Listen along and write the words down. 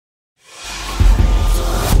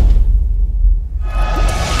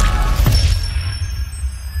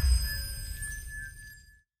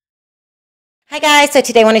Guys, so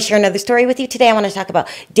today I want to share another story with you. Today I want to talk about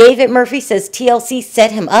David Murphy says TLC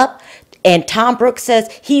set him up, and Tom Brooks says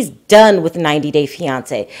he's done with 90 Day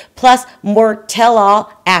Fiance, plus more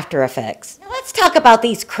tell-all after effects. Now let's talk about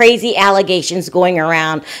these crazy allegations going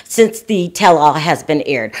around since the tell-all has been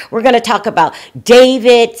aired. We're going to talk about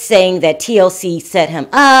David saying that TLC set him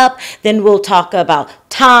up, then we'll talk about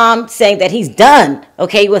Tom saying that he's done,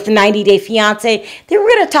 okay, with 90 Day Fiance. Then we're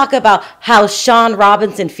going to talk about how Shaun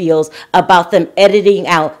Robinson feels about them editing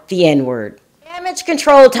out the N-word. Damage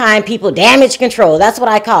control time, people. Damage control. That's what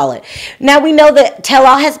I call it. Now, we know that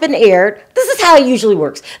tell-all has been aired. This is how it usually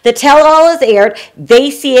works. The tell-all is aired.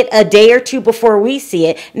 They see it a day or two before we see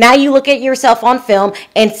it. Now you look at yourself on film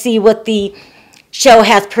and see what the show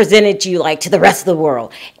has presented you like to the rest of the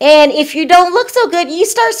world. And if you don't look so good, you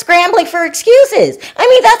start scrambling for excuses. I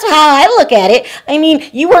mean, that's how I look at it. I mean,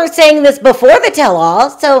 you weren't saying this before the tell-all.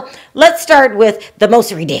 So let's start with the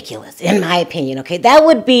most ridiculous, in my opinion, okay? That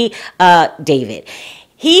would be David.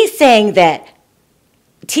 He's saying that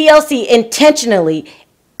TLC intentionally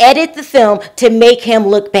edit the film to make him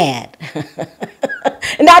look bad.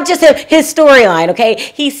 Not just his storyline, okay?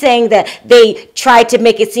 He's saying that they tried to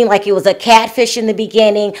make it seem like it was a catfish in the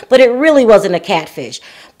beginning, but it really wasn't a catfish.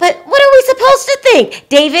 But what are we supposed to think,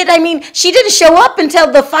 David? I mean, she didn't show up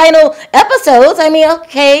until the final episodes. I mean,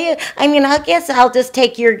 okay. I mean, I guess I'll just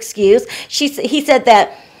take your excuse. He said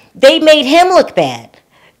that they made him look bad.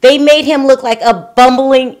 They made him look like a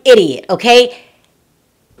bumbling idiot, okay?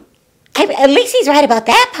 At least he's right about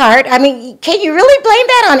that part. I mean, can you really blame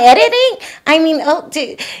that on editing? I mean,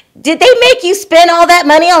 did they make you spend all that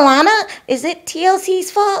money on Lana? Is it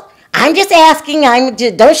TLC's fault? I'm just asking.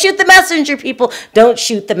 Don't shoot the messenger, people. Don't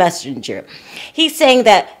shoot the messenger. He's saying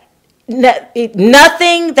that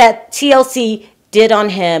nothing that TLC did on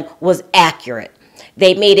him was accurate.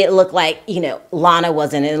 They made it look like, you know, Lana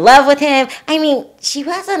wasn't in love with him. I mean, she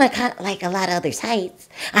wasn't like a lot of other sites.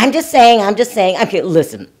 I'm just saying. Okay,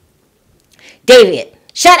 listen. David,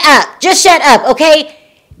 shut up. Just shut up, okay?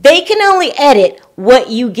 They can only edit what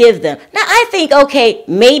you give them. Now, I think, okay,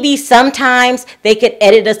 maybe sometimes they could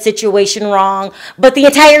edit a situation wrong, but the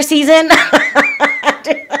entire season?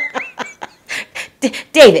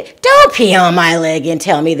 David, don't pee on my leg and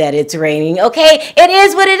tell me that it's raining, okay? It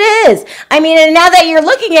is what it is. I mean, and now that you're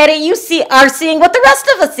looking at it, you are seeing what the rest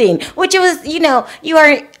of us seen, which was, you know, you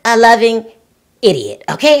are a loving idiot,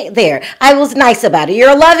 okay? There. I was nice about it.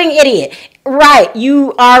 You're a loving idiot. Right.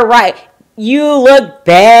 You are right. You look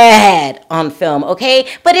bad on film, okay?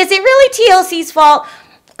 But is it really TLC's fault?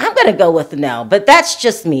 I'm going to go with no, but that's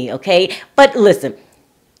just me, okay? But listen,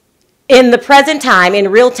 in the present time, in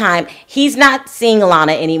real time, he's not seeing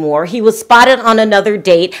Lana anymore. He was spotted on another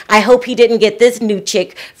date. I hope he didn't get this new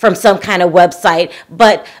chick from some kind of website,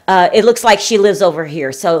 but it looks like she lives over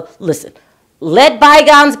here. So listen, let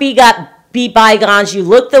bygones be bygones. You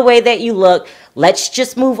look the way that you look. Let's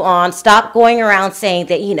just move on. Stop going around saying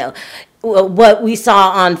that, you know, what we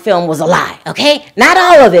saw on film was a lie, okay? Not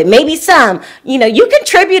all of it. Maybe some. You know, you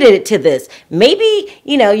contributed to this. Maybe,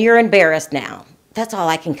 you know, you're embarrassed now. That's all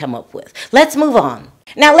I can come up with. Let's move on.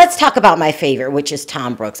 Now, let's talk about my favorite, which is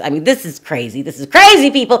Tom Brooks. I mean, this is crazy. This is crazy,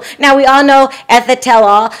 people. Now, we all know at the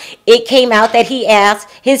tell-all, it came out that he asked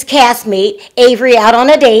his castmate, Avery, out on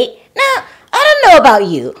a date. Now, I don't know about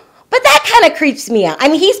you, but that kind of creeps me out. I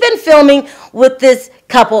mean, he's been filming with this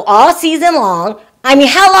couple all season long. I mean,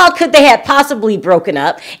 how long could they have possibly broken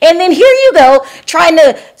up? And then here you go, trying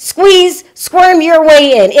to squirm your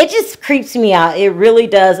way in. It just creeps me out. It really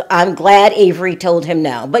does. I'm glad Avery told him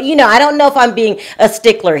no. But, you know, I don't know if I'm being a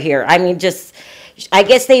stickler here. I mean, I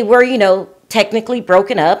guess they were, you know, technically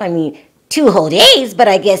broken up. I mean, 2 whole days, but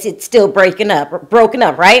I guess it's still broken up,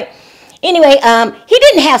 right? Anyway, he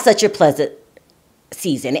didn't have such a pleasant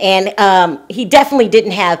season, and he definitely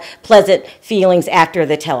didn't have pleasant feelings after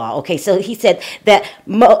the tell-all. Okay, so he said that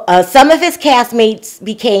some of his castmates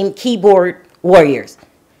became keyboard warriors.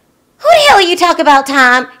 Who the hell are you talking about,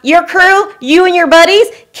 Tom? Your crew? You and your buddies?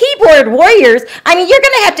 Keyboard warriors? I mean, you're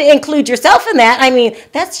going to have to include yourself in that. I mean,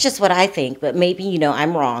 that's just what I think, but maybe, you know,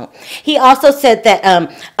 I'm wrong. He also said that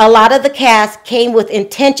a lot of the cast came with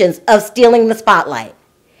intentions of stealing the spotlight.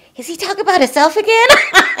 Is he talking about himself again?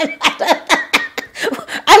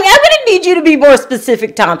 I mean, I'm going to need you to be more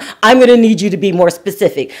specific, Tom. I'm going to need you to be more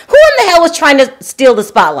specific. Who in the hell was trying to steal the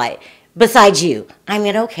spotlight besides you? I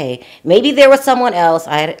mean, okay, maybe there was someone else,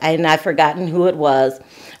 and I've forgotten who it was,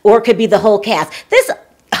 or it could be the whole cast. This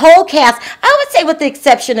whole cast, I would say with the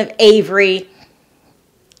exception of Avery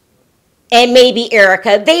and maybe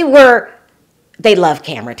Erica, they were they love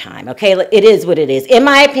camera time, okay? It is what it is, in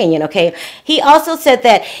my opinion, okay? He also said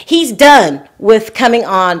that he's done with coming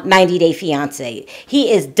on 90 Day Fiance.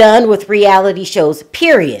 He is done with reality shows,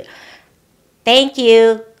 period. Thank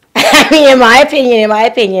you. I mean, in my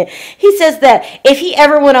opinion, he says that if he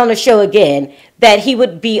ever went on a show again, that he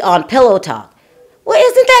would be on Pillow Talk. Well,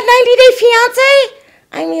 isn't that 90 Day Fiance?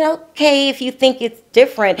 I mean, okay, if you think it's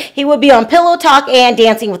different, he would be on Pillow Talk and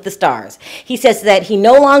Dancing with the Stars. He says that he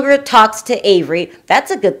no longer talks to Avery.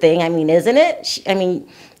 That's a good thing, I mean, isn't it?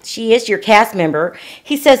 She is your cast member.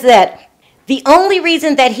 He says that the only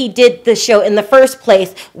reason that he did the show in the first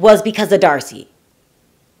place was because of Darcy.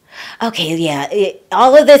 Okay, yeah,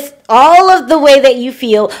 all of the way that you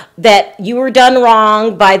feel that you were done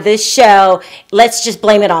wrong by this show, let's just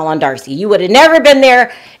blame it all on Darcy. You would have never been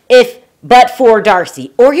there but for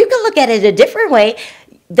Darcy. Or you can look at it a different way,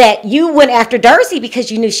 that you went after Darcy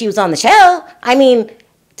because you knew she was on the show. I mean,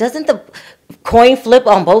 doesn't the coin flip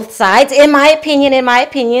on both sides? In my opinion,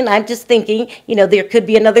 I'm just thinking, there could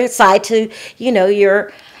be another side to,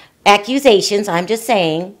 your accusations. I'm just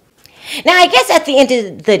saying. Now, I guess at the end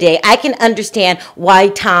of the day, I can understand why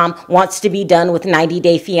Tom wants to be done with 90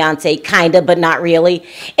 Day Fiance, kind of, but not really.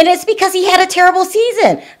 And it's because he had a terrible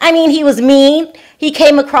season. I mean, he was mean. He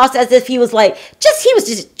came across as if he was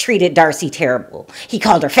just treated Darcy terrible. He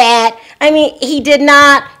called her fat. I mean, he did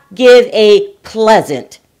not give a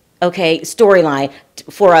pleasant, storyline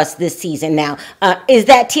for us this season. Now, is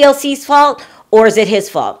that TLC's fault? Or is it his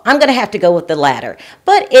fault? I'm going to have to go with the latter.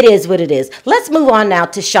 But it is what it is. Let's move on now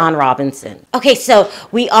to Shaun Robinson. Okay, so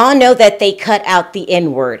we all know that they cut out the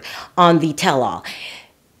N-word on the tell-all.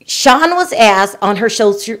 Shaun was asked on her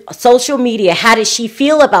social media, how does she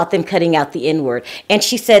feel about them cutting out the N-word? And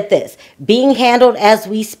she said this: being handled as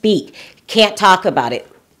we speak. Can't talk about it.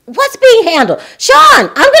 What's being handled? Shaun,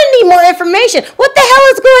 I'm going to need more information. What the hell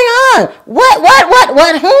is going on? What?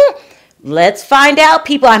 Let's find out,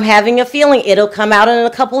 people. I'm having a feeling it'll come out in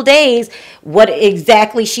a couple days what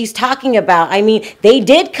exactly she's talking about. I mean, they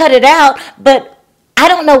did cut it out, but I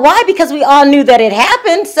don't know why, because we all knew that it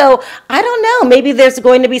happened. So I don't know. Maybe there's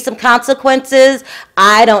going to be some consequences.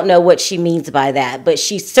 I don't know what she means by that, but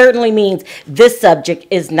she certainly means this subject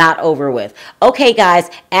is not over with. Okay,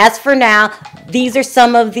 guys, as for now, these are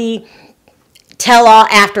some of the tell-all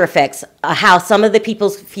after effects, how some of the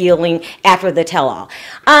people's feeling after the tell-all.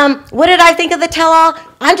 What did I think of the tell-all?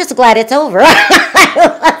 I'm just glad it's over.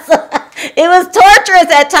 It was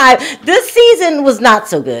torturous at times. This season was not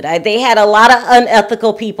so good. They had a lot of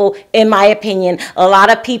unethical people, in my opinion. A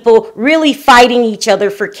lot of people really fighting each other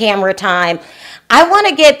for camera time. I want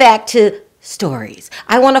to get back to stories.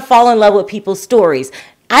 I want to fall in love with people's stories.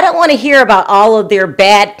 I don't want to hear about all of their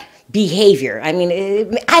bad behavior. I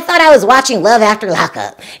mean, I thought I was watching Love After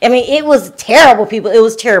Lockup. I mean, it was terrible, people. It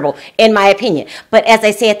was terrible, in my opinion. But as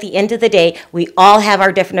I say, at the end of the day, we all have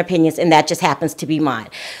our different opinions, and that just happens to be mine.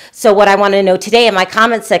 So what I want to know today in my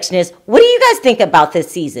comment section is, what do you guys think about this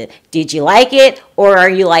season? Did you like it, or are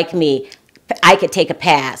you like me? I could take a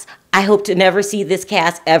pass. I hope to never see this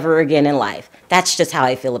cast ever again in life. That's just how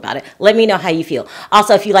I feel about it. Let me know how you feel.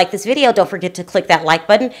 Also, if you like this video, don't forget to click that like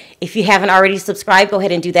button. If you haven't already subscribed, go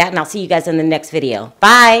ahead and do that, and I'll see you guys in the next video.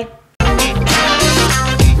 Bye.